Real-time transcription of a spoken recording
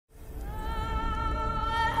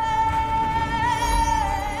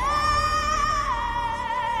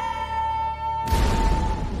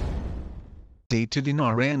Day to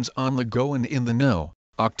Dinar ends on the go and in the know,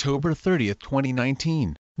 October 30,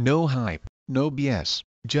 2019. No hype, no BS,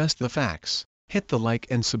 just the facts. Hit the like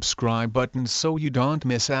and subscribe button so you don't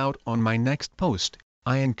miss out on my next post.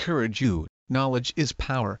 I encourage you, knowledge is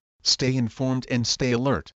power, stay informed and stay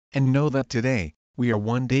alert, and know that today, we are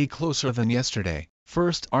one day closer than yesterday.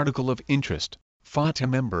 First article of interest, Fatah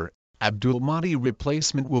member, Abdul Mahdi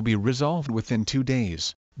replacement will be resolved within 2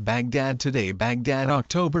 days. Baghdad today. Baghdad,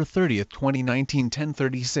 October 30, 2019,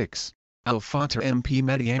 10:36. Al-Fatah MP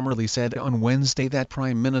Mehdi Amerli said on Wednesday that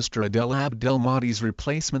Prime Minister Adel Abdel Mahdi's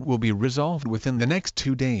replacement will be resolved within the next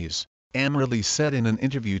 2 days. Amerli said in an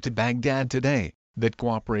interview to Baghdad today that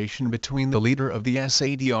cooperation between the leader of the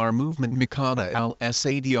SADR movement Muqtada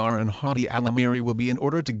al-Sadr and Hadi al-Amiri will be in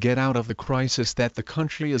order to get out of the crisis that the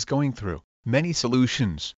country is going through. Many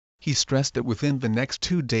solutions. He stressed that within the next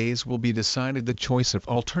 2 days will be decided the choice of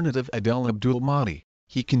alternative Adel Abdul Mahdi.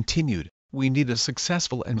 He continued, "We need a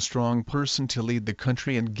successful and strong person to lead the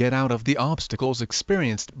country and get out of the obstacles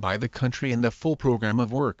experienced by the country and a full program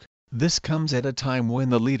of work." This comes at a time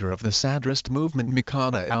when the leader of the Sadrist movement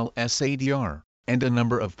Muqtada al-Sadr, and a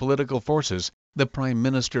number of political forces, the Prime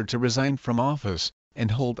Minister to resign from office,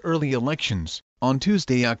 and hold early elections. On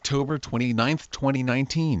Tuesday, October 29,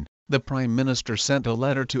 2019, the Prime Minister sent a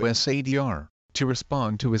letter to Sadr, to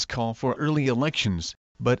respond to his call for early elections,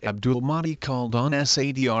 but Abdul Mahdi called on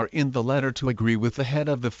Sadr in the letter to agree with the head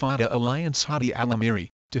of the Fatah alliance Hadi al-Amiri,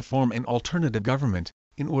 to form an alternative government,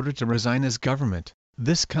 in order to resign his government.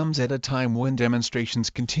 This comes at a time when demonstrations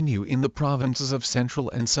continue in the provinces of central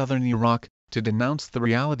and southern Iraq, to denounce the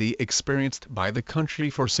reality experienced by the country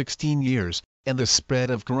for 16 years, and the spread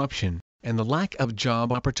of corruption, and the lack of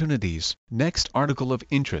job opportunities. Next article of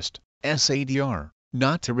interest, Sadr,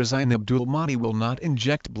 not to resign. Abdul Mahdi will not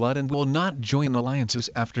inject blood and will not join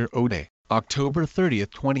alliances after Odeh. October 30,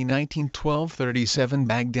 2019, 12:37.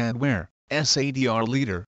 Baghdad, where Sadr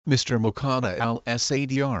leader, Mr. Muqtada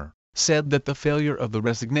al-Sadr, said that the failure of the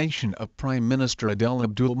resignation of Prime Minister Adel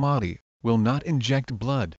Abdul Mahdi will not inject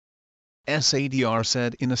blood. Sadr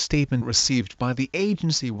said in a statement received by the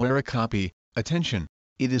agency where a copy, "Attention,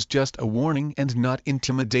 it is just a warning and not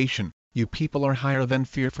intimidation. You people are higher than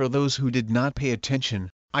fear." For those who did not pay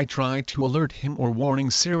attention, I tried to alert him or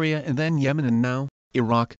warning Syria and then Yemen and now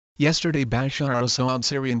Iraq. Yesterday Bashar al-Assad,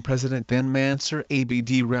 Syrian president, then Mansur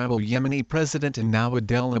Abd rebel Yemeni president, and now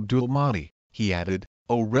Adel Abdul Mahdi. He added,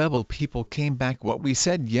 "Oh rebel people, came back what we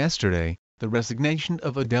said yesterday, the resignation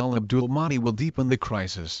of Adel Abdul Mahdi will deepen the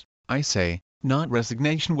crisis. I say, not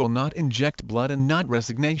resignation will not inject blood and not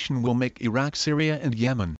resignation will make Iraq, Syria and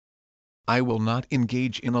Yemen. I will not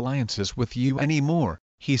engage in alliances with you anymore,"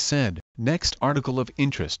 he said. Next article of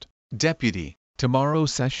interest, Deputy,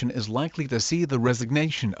 tomorrow's session is likely to see the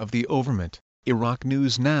resignation of the overment. Iraq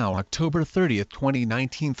News Now, October 30,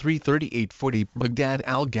 2019, 3:38:40. Baghdad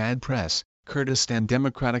Al-Ghad Press, Kurdistan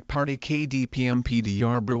Democratic Party KDP MP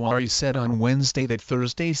Diyar Brawari said on Wednesday that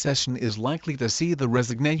Thursday's session is likely to see the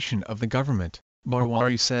resignation of the government.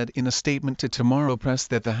 Brawari said in a statement to Tomorrow Press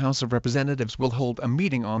that the House of Representatives will hold a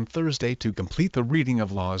meeting on Thursday to complete the reading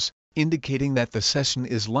of laws, indicating that the session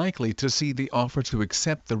is likely to see the offer to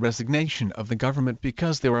accept the resignation of the government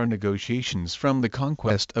because there are negotiations from the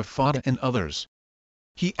conquest of Fatah and others.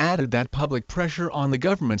 He added that public pressure on the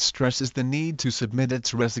government stresses the need to submit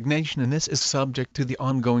its resignation, and this is subject to the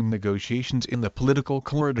ongoing negotiations in the political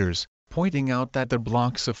corridors, pointing out that the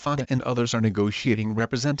blocs of Fatah and others are negotiating,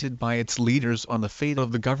 represented by its leaders, on the fate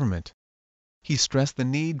of the government. He stressed the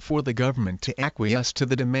need for the government to acquiesce to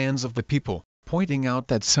the demands of the people, pointing out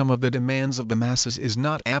that some of the demands of the masses is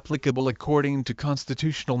not applicable according to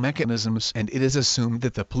constitutional mechanisms, and it is assumed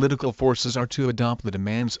that the political forces are to adopt the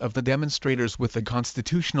demands of the demonstrators with a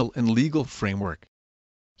constitutional and legal framework.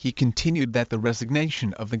 He continued that the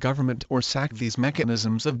resignation of the government or sack these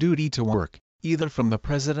mechanisms of duty to work, either from the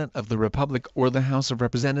President of the Republic or the House of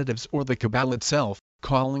Representatives or the cabal itself,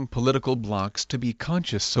 calling political blocs to be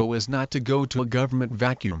conscious so as not to go to a government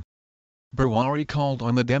vacuum. Brawari called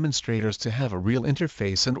on the demonstrators to have a real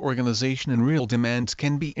interface and organization, and real demands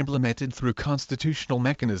can be implemented through constitutional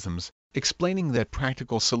mechanisms, explaining that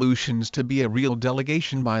practical solutions to be a real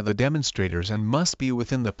delegation by the demonstrators and must be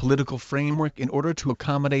within the political framework in order to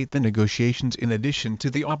accommodate the negotiations. In addition to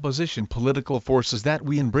the opposition political forces, that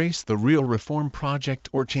we embrace the real reform project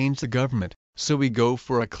or change the government, so we go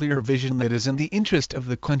for a clear vision that is in the interest of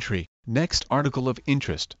the country. Next article of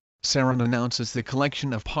interest, Saran announces the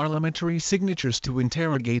collection of parliamentary signatures to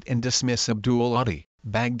interrogate and dismiss Abdul Adi.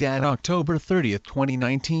 Baghdad, October 30,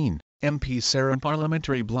 2019. MP Saran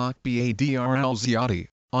Parliamentary Bloc Badr al-Ziyadi,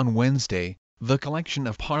 on Wednesday, the collection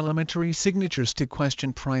of parliamentary signatures to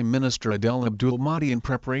question Prime Minister Adel Abdul Mahdi in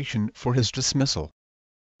preparation for his dismissal.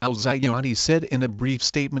 Al-Zayati said in a brief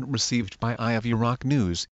statement received by Eye of Iraq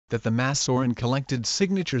News, that the mass Sorin collected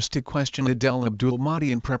signatures to question Adel Abdul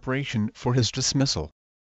Mahdi in preparation for his dismissal.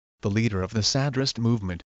 The leader of the Sadrist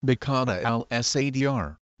movement, BAGHDAD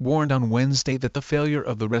al-Sadr, warned on Wednesday that the failure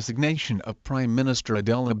of the resignation of Prime Minister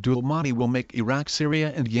Adel Abdul Mahdi will make Iraq,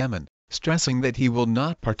 Syria and Yemen, stressing that he will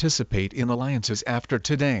not participate in alliances after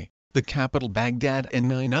today, the capital Baghdad and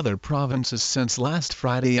 9 other provinces since last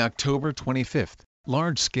Friday, October 25.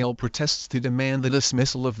 Large-scale protests to demand the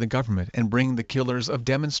dismissal of the government and bring the killers of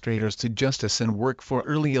demonstrators to justice and work for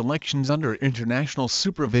early elections under international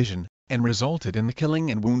supervision, and resulted in the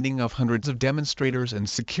killing and wounding of hundreds of demonstrators and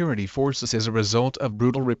security forces as a result of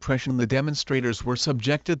brutal repression. The demonstrators were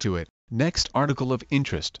subjected to it. Next article of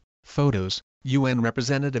interest, photos, UN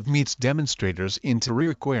representative meets demonstrators in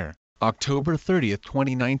Tahrir Square, October 30,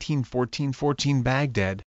 2019. 1414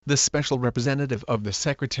 Baghdad. The Special Representative of the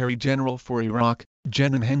Secretary-General for Iraq,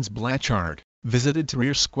 Jenan Blanchard, visited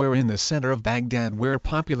Tahrir Square in the center of Baghdad where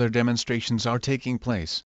popular demonstrations are taking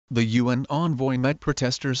place. The UN envoy met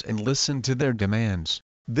protesters and listened to their demands.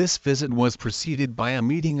 This visit was preceded by a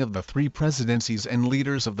meeting of the 3 presidencies and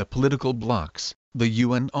leaders of the political blocs. The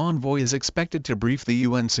UN envoy is expected to brief the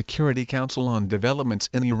UN Security Council on developments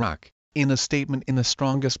in Iraq. In a statement in the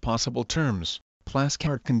strongest possible terms,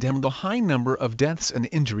 Blanchard condemned the high number of deaths and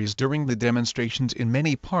injuries during the demonstrations in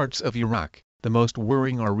many parts of Iraq. The most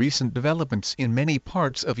worrying are recent developments in many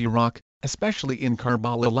parts of Iraq, especially in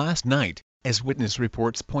Karbala last night, as witness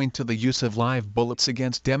reports point to the use of live bullets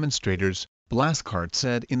against demonstrators, Blanchard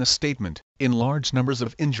said in a statement. In large numbers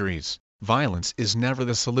of injuries, violence is never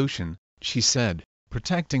the solution, she said.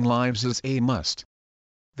 Protecting lives is a must.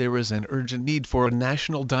 There is an urgent need for a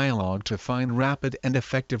national dialogue to find rapid and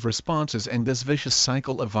effective responses, and this vicious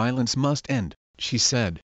cycle of violence must end, she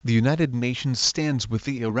said. The United Nations stands with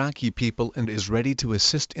the Iraqi people and is ready to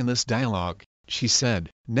assist in this dialogue, she said.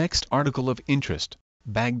 Next article of interest,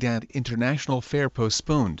 Baghdad International Fair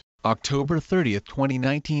postponed, October 30,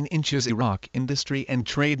 2019. Inches Iraq Industry and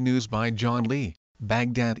Trade News by John Lee.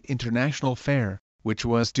 Baghdad International Fair, which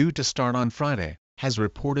was due to start on Friday, has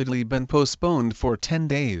reportedly been postponed for 10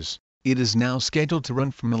 days. It is now scheduled to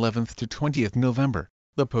run from 11th to 20th November.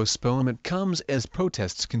 The postponement comes as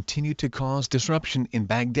protests continue to cause disruption in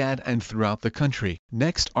Baghdad and throughout the country.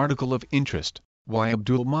 Next article of interest, why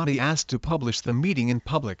Abdul Mahdi asked to publish the meeting in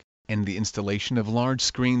public, and the installation of large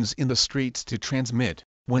screens in the streets to transmit.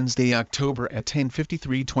 Wednesday, October at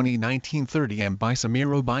 10:53 2019 30 am by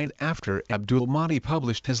Samir Obaid. After Abdul Mahdi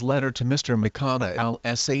published his letter to Mr. Baghdad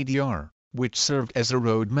al-Sadr, which served as a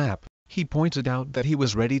roadmap, he pointed out that he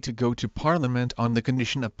was ready to go to Parliament on the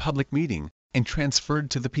condition of public meeting, and transferred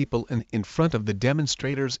to the people and in front of the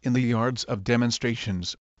demonstrators in the yards of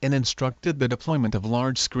demonstrations, and instructed the deployment of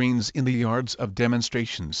large screens in the yards of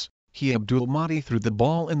demonstrations. He Abdul Mahdi threw the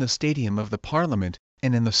ball in the stadium of the Parliament,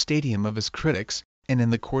 and in the stadium of his critics, and in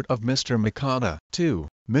the court of Mr. Baghdad. 2.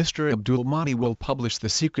 Mr. Abdul Mahdi will publish the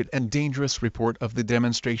secret and dangerous report of the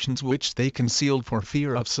demonstrations which they concealed for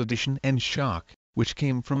fear of sedition and shock, which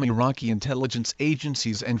came from Iraqi intelligence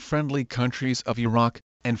agencies and friendly countries of Iraq,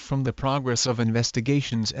 and from the progress of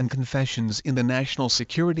investigations and confessions in the national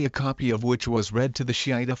security, a copy of which was read to the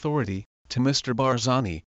Shiite Authority, to Mr.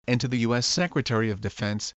 Barzani, and to the U.S. Secretary of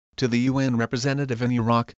Defense, to the UN representative in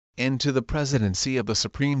Iraq, and to the presidency of the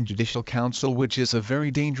Supreme Judicial Council, which is a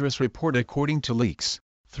very dangerous report according to leaks.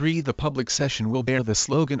 3. The public session will bear the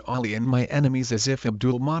slogan Ali and my enemies, as if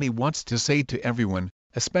Abdul Mahdi wants to say to everyone,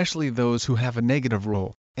 especially those who have a negative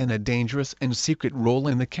role, and a dangerous and secret role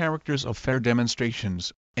in the characters of fair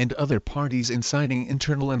demonstrations, and other parties inciting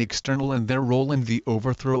internal and external, and their role in the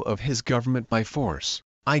overthrow of his government by force.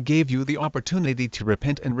 I gave you the opportunity to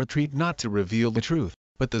repent and retreat, not to reveal the truth,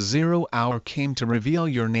 but the 0 hour came to reveal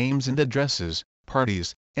your names and addresses,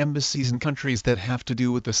 parties, embassies and countries that have to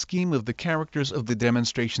do with the scheme of the characters of the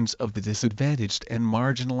demonstrations of the disadvantaged and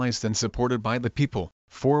marginalized and supported by the people.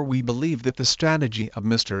 For we believe that the strategy of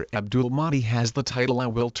Mr. Abdul Mahdi has the title I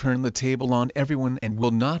will turn the table on everyone and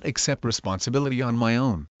will not accept responsibility on my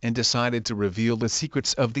own, and decided to reveal the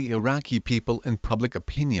secrets of the Iraqi people and public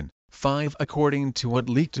opinion. 5. According to what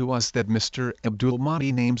leaked to us, that Mr. Abdul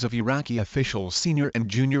Mahdi names of Iraqi officials senior and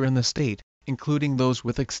junior in the state, including those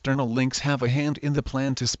with external links, have a hand in the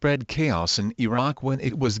plan to spread chaos in Iraq when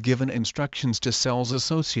it was given instructions to cells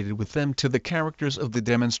associated with them to the characters of the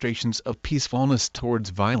demonstrations of peacefulness towards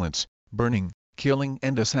violence, burning, killing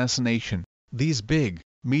and assassination. These big,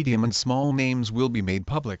 medium and small names will be made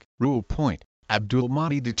public. Rule point: Abdul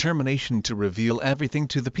Mahdi determination to reveal everything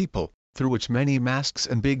to the people. through which many masks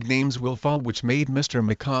and big names will fall, which made Mr.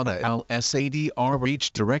 Muqtada al-Sadr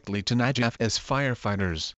reach directly to Najaf as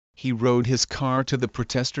firefighters. He rode his car to the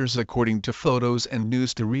protesters according to photos and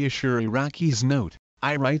news to reassure Iraqis. Note,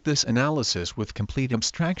 I write this analysis with complete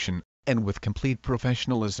abstraction, and with complete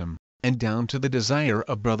professionalism, and down to the desire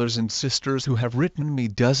of brothers and sisters who have written me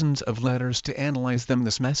dozens of letters to analyze them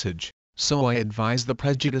this message, so I advise the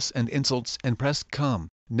prejudice and insults and press com.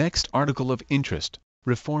 Next article of interest,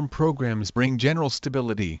 reform programs bring general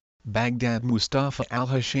stability, Baghdad. Mustafa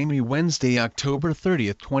al-Hashimi. Wednesday, October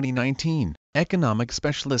 30, 2019. Economic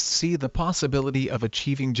specialists see the possibility of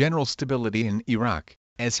achieving general stability in Iraq,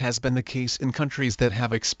 as has been the case in countries that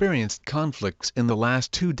have experienced conflicts in the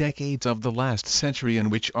last 2 decades of the last century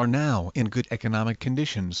and which are now in good economic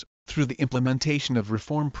conditions, through the implementation of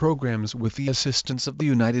reform programs with the assistance of the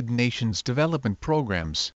United Nations development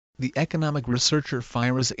programs. The economic researcher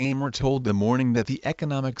Firas Amer told The Morning that the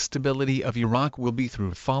economic stability of Iraq will be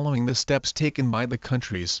through following the steps taken by the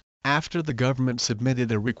countries, after the government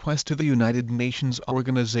submitted a request to the United Nations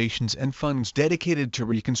organizations and funds dedicated to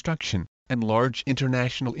reconstruction, and large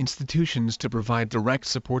international institutions to provide direct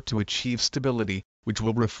support to achieve stability, which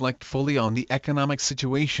will reflect fully on the economic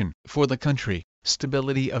situation for the country,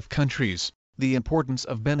 stability of countries, the importance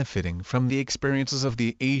of benefiting from the experiences of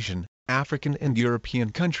the Asian, African and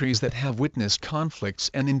European countries that have witnessed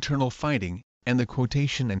conflicts and internal fighting, and the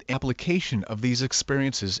quotation and application of these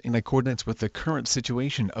experiences in accordance with the current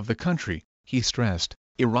situation of the country. He stressed,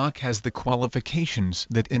 Iraq has the qualifications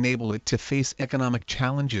that enable it to face economic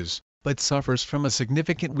challenges, but suffers from a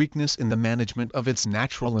significant weakness in the management of its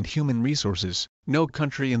natural and human resources. No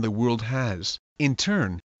country in the world has. In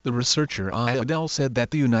turn, the researcher Adel said that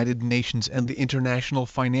the United Nations and the international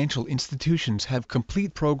financial institutions have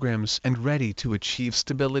complete programs and ready to achieve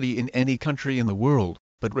stability in any country in the world,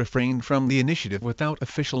 but refrained from the initiative without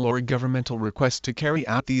official or governmental request to carry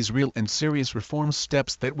out these real and serious reform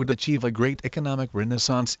steps that would achieve a great economic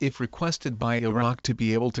renaissance if requested by Iraq to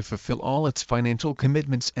be able to fulfill all its financial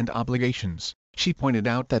commitments and obligations. She pointed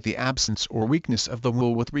out that the absence or weakness of the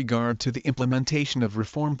will with regard to the implementation of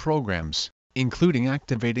reform programs, including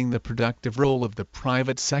activating the productive role of the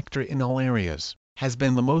private sector in all areas, has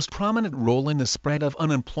been the most prominent role in the spread of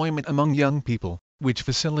unemployment among young people, which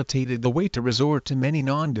facilitated the way to resort to many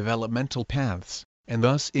non-developmental paths, and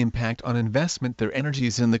thus impact on investment their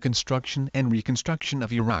energies in the construction and reconstruction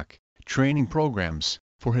of Iraq. Training programs,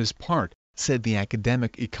 for his part, said the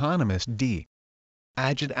academic economist D.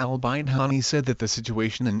 Ajad al-Baydhani said that the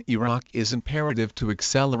situation in Iraq is imperative to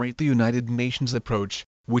accelerate the United Nations approach,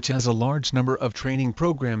 which has a large number of training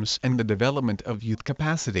programs and the development of youth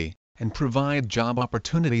capacity, and provide job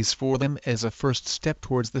opportunities for them as a first step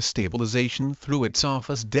towards the stabilization through its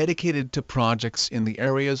office dedicated to projects in the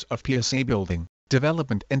areas of PSA building,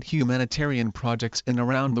 development and humanitarian projects in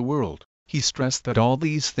around the world. He stressed that all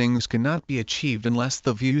these things cannot be achieved unless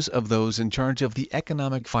the views of those in charge of the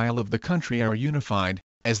economic file of the country are unified,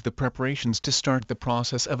 as the preparations to start the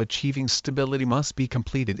process of achieving stability must be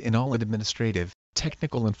completed in all administrative,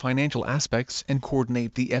 technical and financial aspects and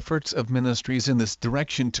coordinate the efforts of ministries in this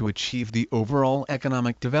direction to achieve the overall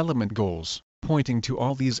economic development goals. Pointing to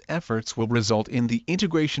all these efforts will result in the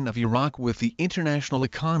integration of Iraq with the international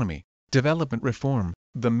economy. Development reform.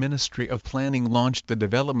 The Ministry of Planning launched the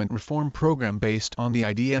Development Reform Program based on the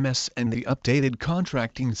IDMS and the updated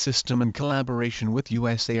contracting system in collaboration with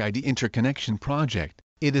USAID Interconnection Project.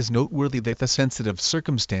 It is noteworthy that the sensitive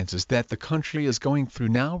circumstances that the country is going through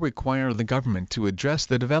now require the government to address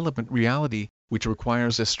the development reality, which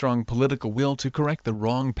requires a strong political will to correct the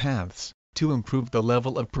wrong paths, to improve the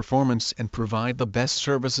level of performance and provide the best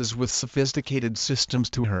services with sophisticated systems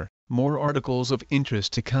to her. More articles of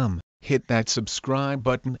interest to come. Hit that subscribe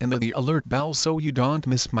button and the alert bell so you don't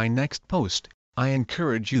miss my next post. I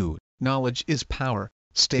encourage you, knowledge is power,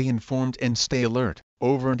 stay informed and stay alert.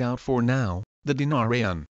 Over and out for now. The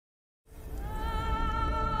Dinarian.